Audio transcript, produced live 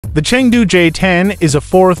The Chengdu J-10 is a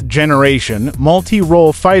fourth-generation,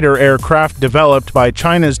 multi-role fighter aircraft developed by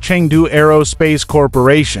China's Chengdu Aerospace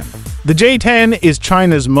Corporation. The J-10 is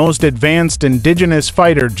China's most advanced indigenous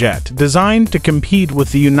fighter jet, designed to compete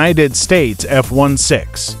with the United States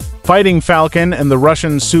F-16, Fighting Falcon, and the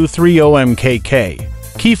Russian Su-30MKK.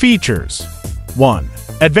 Key features: 1.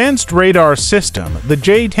 Advanced radar system. The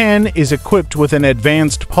J-10 is equipped with an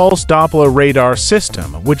advanced pulse-Doppler radar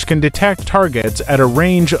system, which can detect targets at a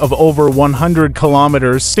range of over 100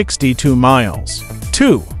 kilometers (62 miles).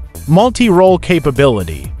 2. Multi-role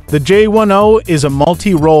capability. The J-10 is a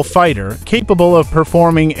multi-role fighter capable of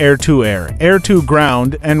performing air-to-air,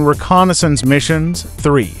 air-to-ground, and reconnaissance missions.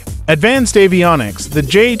 3. Advanced avionics. The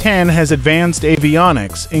J-10 has advanced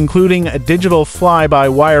avionics, including a digital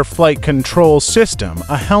fly-by-wire flight control system,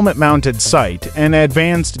 a helmet-mounted sight, and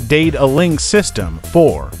advanced data link system.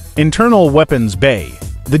 4. Internal weapons bay.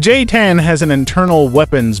 The J-10 has an internal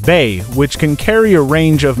weapons bay, which can carry a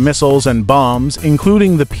range of missiles and bombs,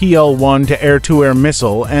 including the PL-1 to air-to-air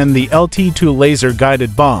missile and the LT-2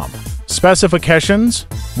 laser-guided bomb. Specifications: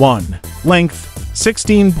 1. Length: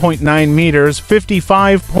 16.9 meters,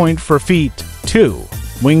 55.4 feet. 2.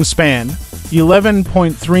 Wingspan: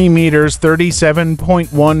 11.3 meters,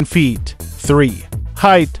 37.1 feet. 3.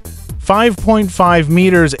 Height: 5.5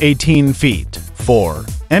 meters, 18 feet. 4.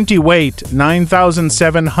 Empty weight: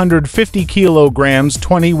 9,750 kilograms,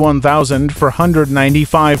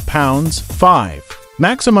 21,495 pounds. 5.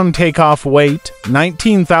 Maximum takeoff weight: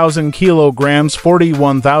 19,000 kilograms,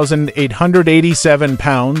 41,887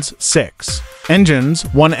 pounds. 6. Engines: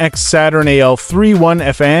 1X Saturn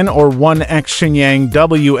AL31FN or 1X Shenyang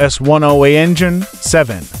WS10A engine.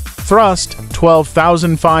 7. Thrust: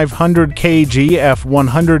 12,500 kg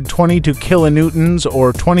F122 kilonewtons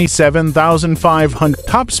or 27,500.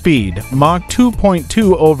 Top speed: Mach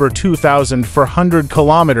 2.2 over 2,400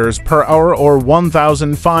 kilometers per hour or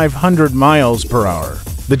 1,500 miles per hour.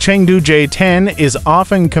 The Chengdu J-10 is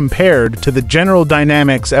often compared to the General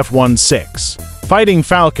Dynamics F-16, Fighting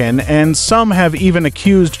Falcon, and some have even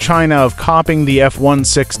accused China of copying the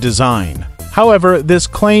F-16 design. However, this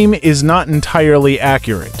claim is not entirely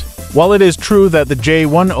accurate. While it is true that the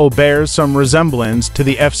J-10 bears some resemblance to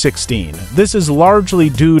the F-16, this is largely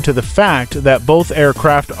due to the fact that both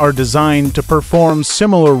aircraft are designed to perform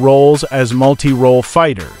similar roles as multi-role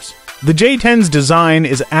fighters. The J-10's design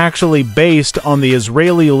is actually based on the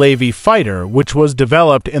Israeli Levi fighter, which was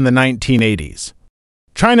developed in the 1980s.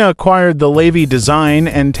 China acquired the Levi design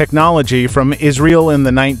and technology from Israel in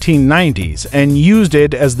the 1990s and used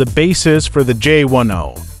it as the basis for the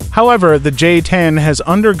J-10. However, the J-10 has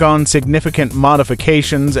undergone significant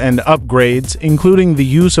modifications and upgrades, including the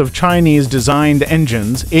use of Chinese-designed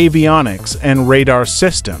engines, avionics, and radar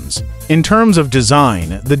systems. In terms of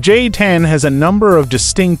design, the J-10 has a number of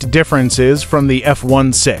distinct differences from the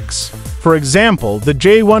F-16. For example, the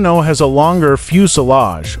J-10 has a longer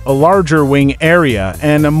fuselage, a larger wing area,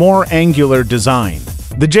 and a more angular design.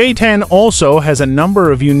 The J-10 also has a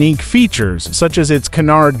number of unique features, such as its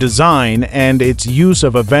canard design and its use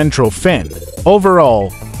of a ventral fin. Overall,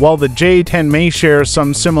 while the J-10 may share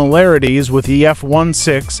some similarities with the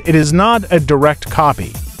F-16, it is not a direct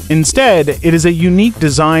copy. Instead, it is a unique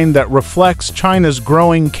design that reflects China's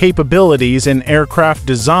growing capabilities in aircraft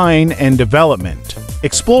design and development.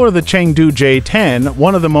 Explore the Chengdu J-10,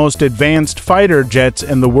 one of the most advanced fighter jets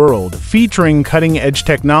in the world, featuring cutting-edge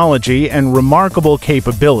technology and remarkable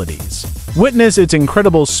capabilities. Witness its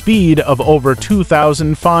incredible speed of over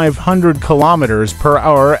 2,500 kilometers per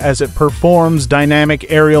hour as it performs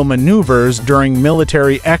dynamic aerial maneuvers during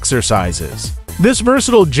military exercises. This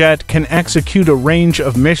versatile jet can execute a range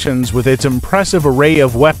of missions with its impressive array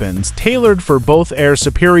of weapons tailored for both air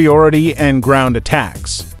superiority and ground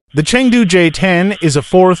attacks. The Chengdu J-10 is a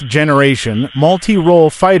fourth-generation, multi-role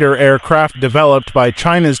fighter aircraft developed by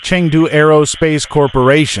China's Chengdu Aerospace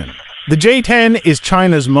Corporation. The J-10 is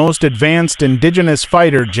China's most advanced indigenous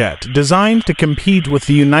fighter jet, designed to compete with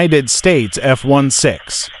the United States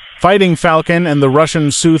F-16, Fighting Falcon, and the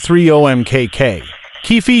Russian Su-30MKK.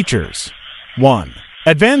 Key features: 1.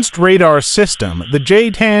 Advanced radar system. The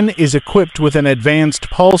J-10 is equipped with an advanced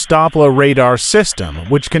pulse-Doppler radar system,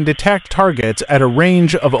 which can detect targets at a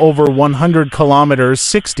range of over 100 kilometers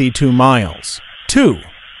 (62 miles). 2.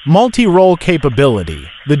 Multi-role capability.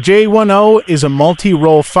 The J-10 is a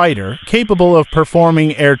multi-role fighter capable of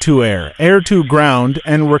performing air-to-air, air-to-ground,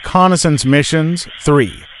 and reconnaissance missions.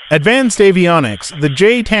 3. Advanced avionics. The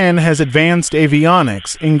J-10 has advanced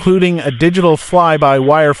avionics, including a digital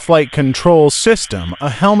fly-by-wire flight control system, a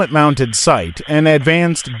helmet-mounted sight, and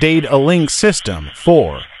advanced data link system.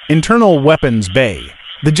 4. Internal weapons bay.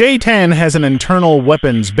 The J-10 has an internal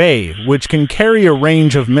weapons bay, which can carry a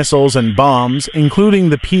range of missiles and bombs,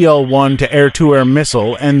 including the PL-1 to air-to-air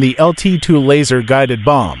missile and the LT-2 laser-guided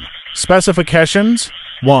bomb. Specifications: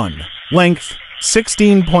 1. Length: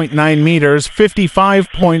 16.9 meters,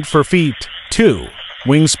 55.4 feet. 2.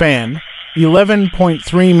 Wingspan: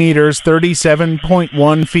 11.3 meters,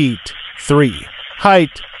 37.1 feet. 3.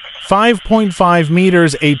 Height: 5.5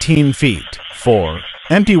 meters, 18 feet. 4.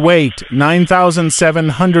 Empty weight: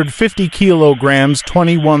 9,750 kilograms,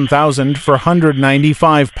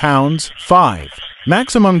 21,495 pounds. 5.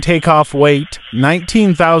 Maximum takeoff weight: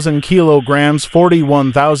 19,000 kilograms,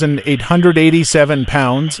 41,887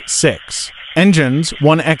 pounds. 6. Engines: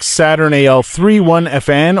 1X Saturn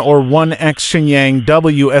AL-31FN or 1X Shenyang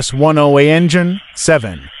WS-10A engine.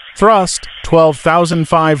 7. Thrust: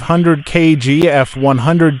 12,500 kg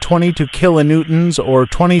F-122 kilonewtons or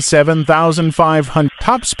 27,500.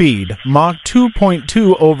 Top speed: Mach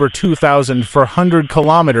 2.2 over 2,400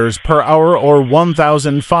 kilometers per hour or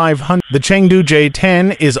 1,500. The Chengdu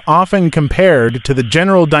J-10 is often compared to the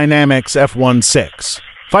General Dynamics F-16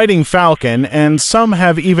 Fighting Falcon, and some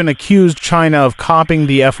have even accused China of copying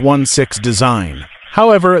the F-16 design.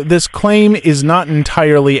 However, this claim is not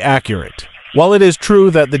entirely accurate. While it is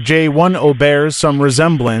true that the J-10 bears some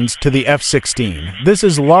resemblance to the F-16, this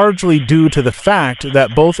is largely due to the fact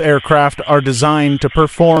that both aircraft are designed to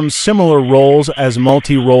perform similar roles as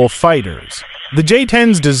multi-role fighters. The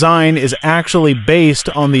J-10's design is actually based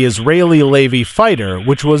on the Israeli Levi fighter,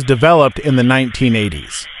 which was developed in the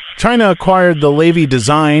 1980s. China acquired the Levi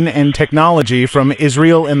design and technology from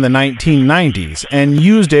Israel in the 1990s and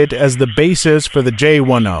used it as the basis for the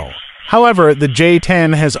J-10. However, the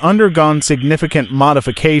J-10 has undergone significant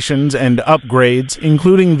modifications and upgrades,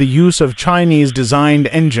 including the use of Chinese-designed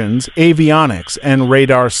engines, avionics, and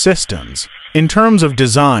radar systems. In terms of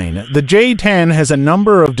design, the J-10 has a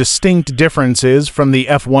number of distinct differences from the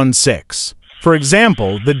F-16. For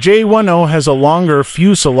example, the J-10 has a longer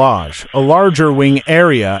fuselage, a larger wing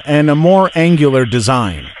area, and a more angular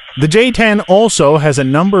design. The J-10 also has a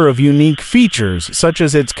number of unique features, such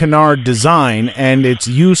as its canard design and its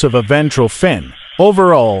use of a ventral fin.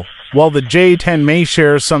 Overall, while the J-10 may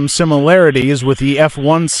share some similarities with the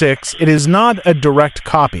F-16, it is not a direct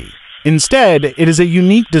copy. Instead, it is a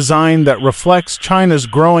unique design that reflects China's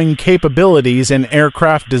growing capabilities in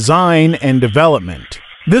aircraft design and development.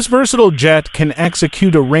 This versatile jet can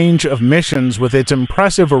execute a range of missions with its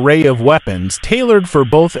impressive array of weapons tailored for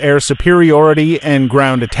both air superiority and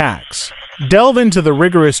ground attacks. Delve into the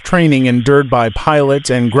rigorous training endured by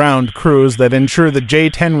pilots and ground crews that ensure the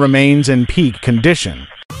J-10 remains in peak condition.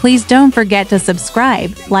 Please don't forget to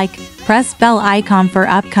subscribe, like, press bell icon for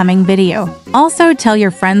upcoming video. Also tell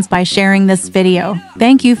your friends by sharing this video.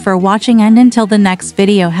 Thank you for watching, and until the next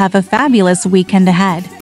video, have a fabulous weekend ahead.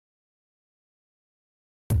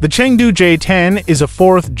 The Chengdu J-10 is a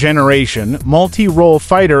fourth-generation, multi-role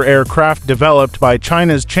fighter aircraft developed by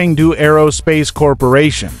China's Chengdu Aerospace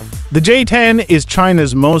Corporation. The J-10 is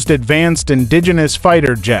China's most advanced indigenous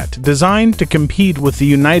fighter jet, designed to compete with the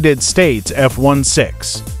United States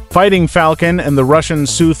F-16 Fighting Falcon and the Russian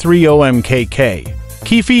Su-30MKK.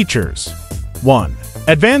 Key features: 1.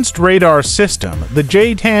 Advanced radar system. The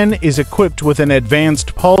J-10 is equipped with an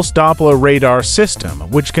advanced pulse-Doppler radar system,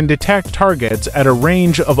 which can detect targets at a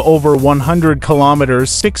range of over 100 kilometers,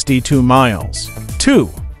 62 miles. 2.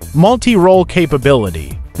 Multi-role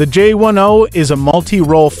capability. The J-10 is a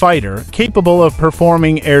multi-role fighter capable of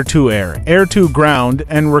performing air-to-air, air-to-ground,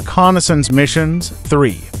 and reconnaissance missions.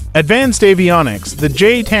 3. Advanced avionics. The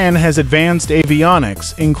J-10 has advanced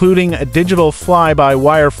avionics, including a digital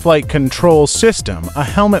fly-by-wire flight control system, a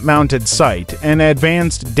helmet-mounted sight, and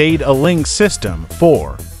advanced data link system.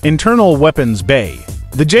 4. Internal weapons bay.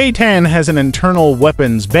 The J-10 has an internal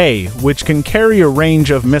weapons bay, which can carry a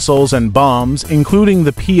range of missiles and bombs, including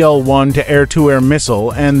the PL-1 to air-to-air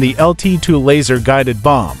missile and the LT-2 laser-guided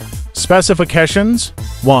bomb. Specifications: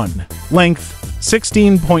 1. Length: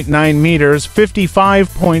 16.9 meters,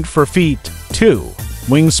 55.4 feet. 2.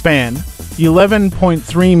 Wingspan: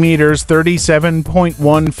 11.3 meters,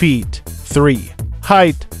 37.1 feet. 3.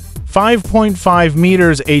 Height: 5.5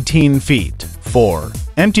 meters, 18 feet. 4.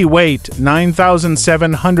 Empty weight: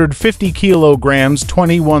 9,750 kilograms,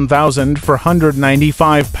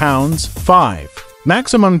 21,495 pounds. 5.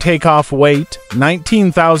 Maximum takeoff weight: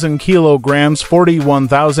 19,000 kilograms,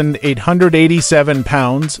 41,887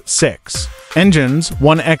 pounds. 6. Engines: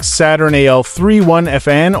 1X Saturn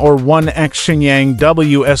AL-31FN or 1X Shenyang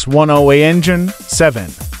WS-10A engine.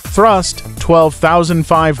 7. Thrust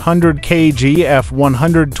 12,500 kg,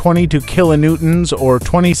 F-122 kilonewtons or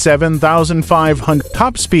 27,500.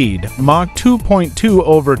 Top speed Mach 2.2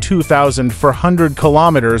 over 2,400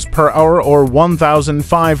 kilometers per hour or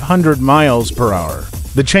 1,500 miles per hour.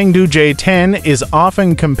 The Chengdu J-10 is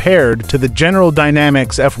often compared to the General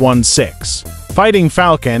Dynamics F-16 Fighting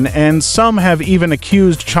Falcon, and some have even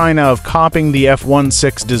accused China of copying the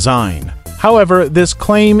F-16 design. However, this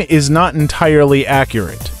claim is not entirely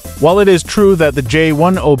accurate. While it is true that the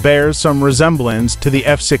J-10 bears some resemblance to the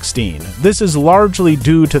F-16, this is largely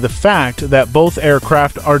due to the fact that both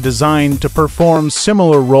aircraft are designed to perform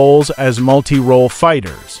similar roles as multi-role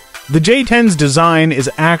fighters. The J-10's design is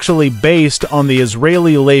actually based on the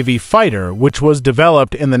Israeli Levi fighter, which was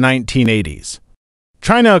developed in the 1980s.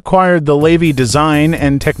 China acquired the Levi design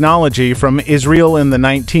and technology from Israel in the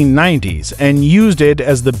 1990s and used it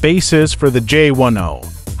as the basis for the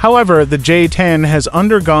J-10. However, the J-10 has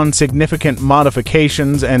undergone significant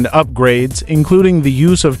modifications and upgrades, including the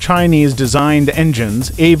use of Chinese-designed engines,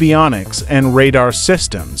 avionics, and radar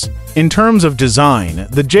systems. In terms of design,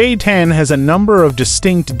 the J-10 has a number of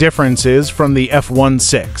distinct differences from the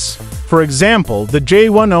F-16. For example, the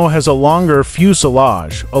J-10 has a longer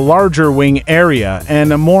fuselage, a larger wing area,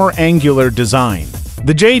 and a more angular design.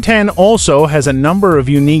 The J-10 also has a number of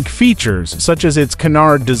unique features, such as its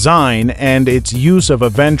canard design and its use of a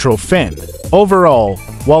ventral fin. Overall,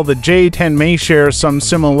 while the J-10 may share some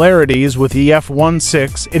similarities with the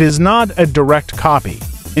F-16, it is not a direct copy.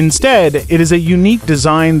 Instead, it is a unique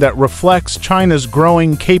design that reflects China's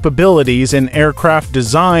growing capabilities in aircraft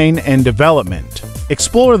design and development.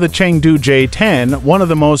 Explore the Chengdu J-10, one of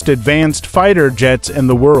the most advanced fighter jets in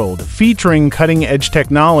the world, featuring cutting-edge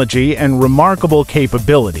technology and remarkable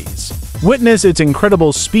capabilities. Witness its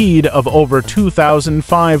incredible speed of over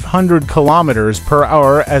 2,500 kilometers per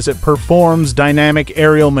hour as it performs dynamic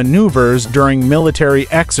aerial maneuvers during military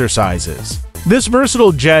exercises. This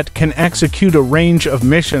versatile jet can execute a range of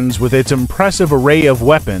missions with its impressive array of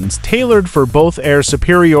weapons tailored for both air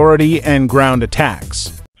superiority and ground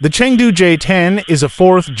attacks. The Chengdu J-10 is a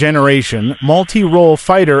fourth-generation, multi-role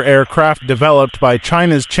fighter aircraft developed by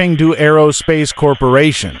China's Chengdu Aerospace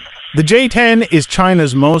Corporation. The J-10 is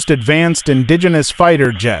China's most advanced indigenous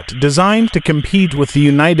fighter jet, designed to compete with the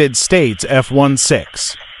United States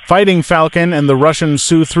F-16 Fighting Falcon and the Russian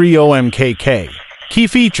Su-30MKK. Key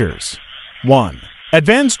features: 1.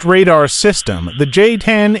 Advanced radar system. The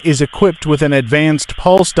J-10 is equipped with an advanced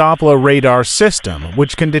pulse-Doppler radar system,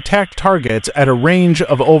 which can detect targets at a range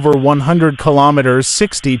of over 100 kilometers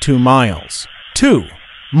 (62 miles). 2.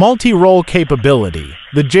 Multi-role capability.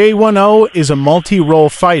 The J-10 is a multi-role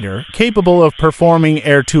fighter capable of performing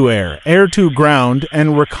air-to-air, air-to-ground,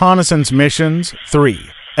 and reconnaissance missions. 3.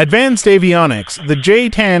 Advanced avionics. The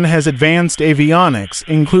J-10 has advanced avionics,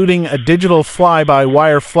 including a digital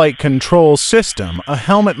fly-by-wire flight control system, a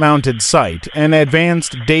helmet-mounted sight, and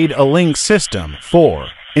advanced data link system. 4.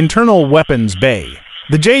 Internal weapons bay.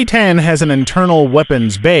 The J-10 has an internal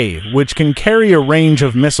weapons bay, which can carry a range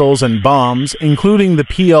of missiles and bombs, including the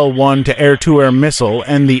PL-1 to air-to-air missile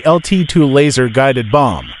and the LT-2 laser-guided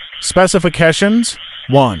bomb. Specifications: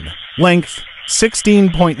 1. Length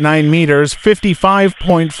 16.9 meters,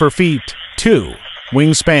 55.4 feet. 2.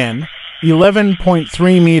 Wingspan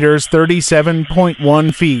 11.3 meters,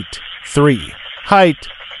 37.1 feet. 3. Height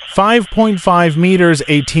 5.5 meters,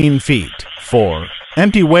 18 feet. 4.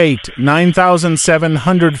 Empty weight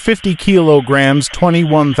 9,750 kilograms,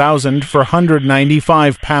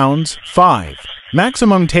 21,495 pounds. 5.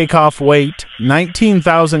 Maximum takeoff weight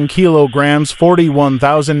 19,000 kilograms,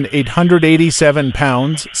 41,887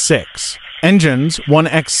 pounds. 6. Engines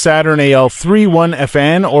 1X Saturn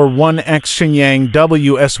AL-31FN or 1X Shenyang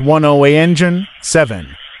WS-10A engine.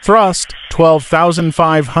 7. Thrust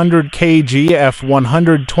 12,500 kg,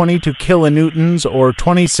 F-122 kilonewtons or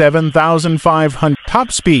 27,500.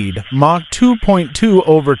 Top speed Mach 2.2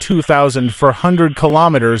 over 2,400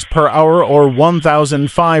 kilometers per hour or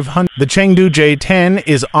 1,500. The Chengdu J-10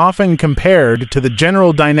 is often compared to the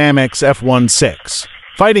General Dynamics F-16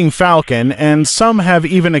 Fighting Falcon, and some have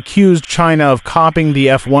even accused China of copying the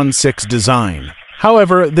F-16 design.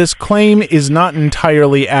 However, this claim is not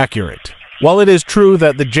entirely accurate. While it is true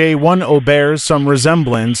that the J-10 bears some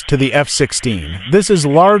resemblance to the F-16, this is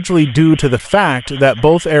largely due to the fact that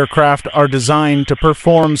both aircraft are designed to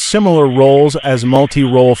perform similar roles as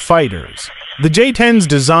multi-role fighters. The J-10's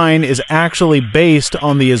design is actually based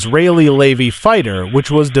on the Israeli Levi fighter,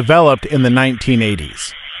 which was developed in the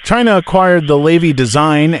 1980s. China acquired the Levi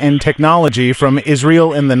design and technology from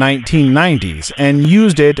Israel in the 1990s and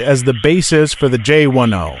used it as the basis for the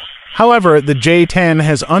J-10. However, the J-10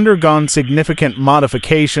 has undergone significant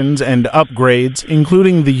modifications and upgrades,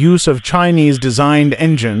 including the use of Chinese-designed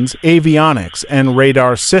engines, avionics, and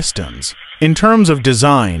radar systems. In terms of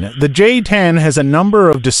design, the J-10 has a number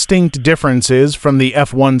of distinct differences from the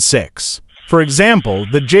F-16. For example,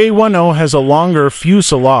 the J-10 has a longer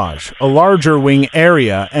fuselage, a larger wing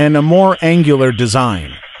area, and a more angular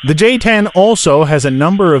design. The J-10 also has a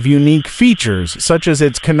number of unique features, such as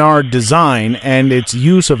its canard design and its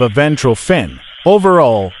use of a ventral fin.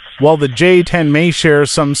 Overall, while the J-10 may share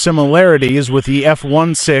some similarities with the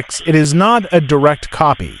F-16, it is not a direct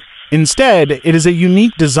copy. Instead, it is a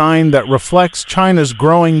unique design that reflects China's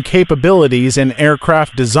growing capabilities in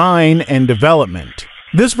aircraft design and development.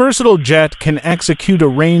 This versatile jet can execute a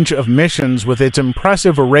range of missions with its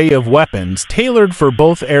impressive array of weapons tailored for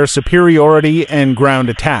both air superiority and ground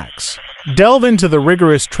attacks. Delve into the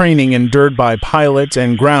rigorous training endured by pilots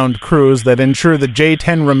and ground crews that ensure the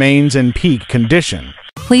J-10 remains in peak condition.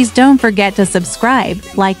 Please don't forget to subscribe,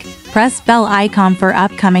 like, press bell icon for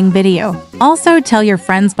upcoming video. Also tell your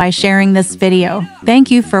friends by sharing this video.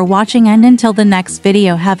 Thank you for watching, and until the next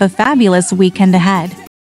video, have a fabulous weekend ahead.